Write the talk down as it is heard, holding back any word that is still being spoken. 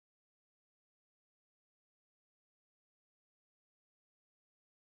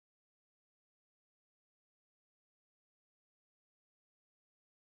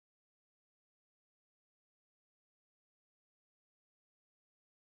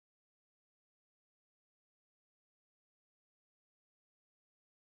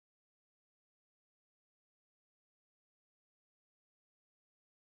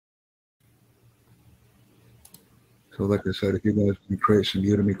So like I said, if you guys can create some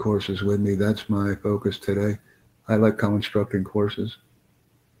Udemy courses with me, that's my focus today. I like co-instructing courses,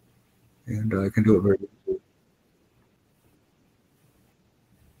 and I can do it very easily.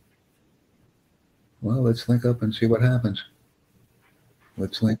 Well, let's link up and see what happens.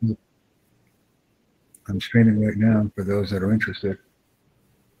 Let's link up. I'm streaming right now for those that are interested,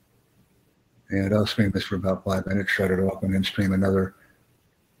 and I'll stream this for about 5 minutes, shut it off, and then stream another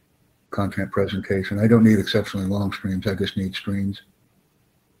content presentation. I don't need exceptionally long streams. I just need streams.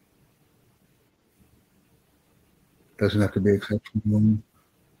 Doesn't have to be exceptionally long.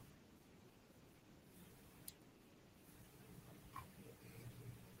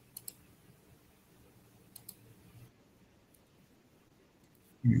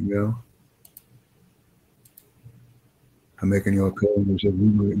 There you go. I'm making you a code. There's a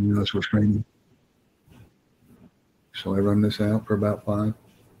rumor that you know we're streaming. So I run this out for about 5.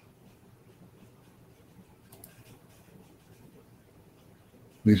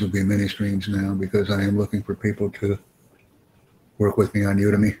 These will be mini streams now because I am looking for people to work with me on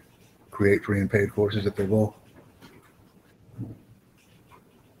Udemy, create free and paid courses at their goal.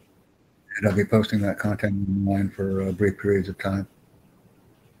 And I'll be posting that content online for brief periods of time.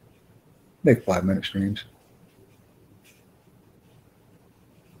 Make 5-minute streams.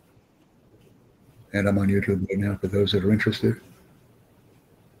 And I'm on YouTube right now for those that are interested.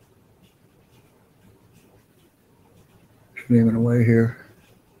 Streaming away here.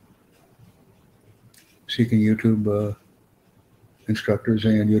 Seeking YouTube instructors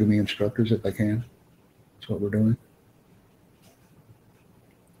and Udemy instructors if I can. That's what we're doing.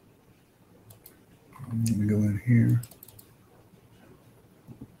 Let me go in here.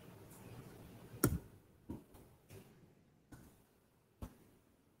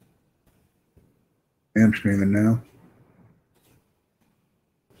 I'm streaming now.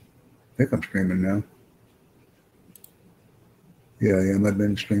 I think I'm streaming now. Yeah, I am. I've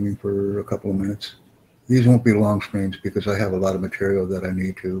been streaming for a couple of minutes. These won't be long streams because I have a lot of material that I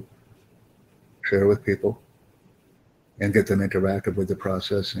need to share with people and get them interactive with the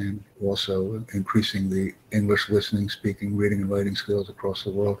process, and also increasing the English listening, speaking, reading, and writing skills across the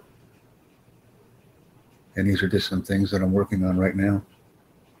world. And these are just some things that I'm working on right now.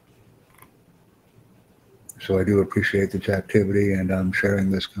 So I do appreciate this activity, and I'm sharing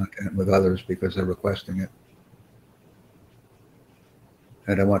this content with others because they're requesting it.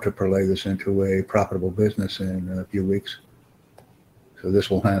 And I want to parlay this into a profitable business in a few weeks. So this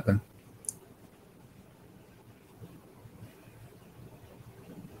will happen.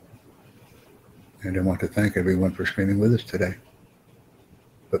 And I want to thank everyone for streaming with us today.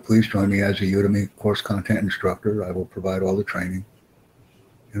 But please join me as a Udemy course content instructor. I will provide all the training,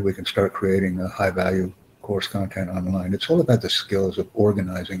 and we can start creating a high-value course content online. It's all about the skills of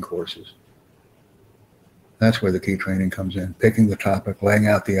organizing courses. That's where the key training comes in. Picking the topic, laying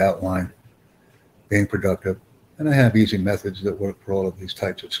out the outline, being productive. And I have easy methods that work for all of these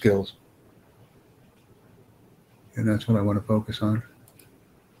types of skills. And that's what I want to focus on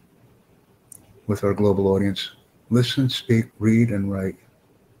with our global audience. Listen, speak, read, and write.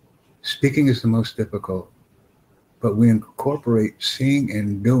 Speaking is the most difficult, but we incorporate seeing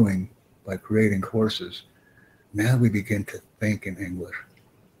and doing by creating courses. Now we begin to think in English.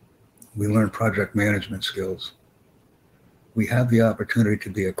 We learn project management skills. We have the opportunity to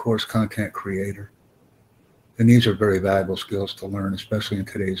be a course content creator. And these are very valuable skills to learn, especially in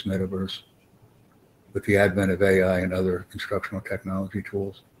today's metaverse, with the advent of AI and other instructional technology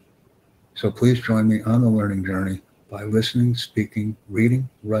tools. So please join me on the learning journey by listening, speaking, reading,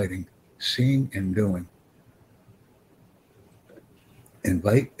 writing, seeing, and doing.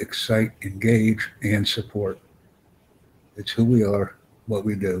 Invite, excite, engage, and support. It's who we are, what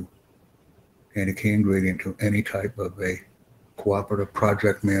we do, and a key ingredient to any type of a cooperative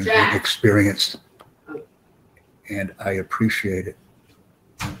project management experience. And I appreciate it.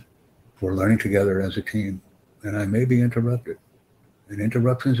 We're learning together as a team, and I may be interrupted, and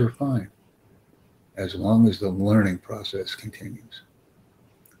interruptions are fine as long as the learning process continues.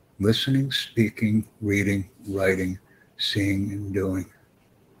 Listening, speaking, reading, writing, seeing, and doing.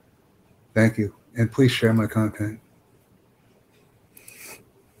 Thank you, and please share my content.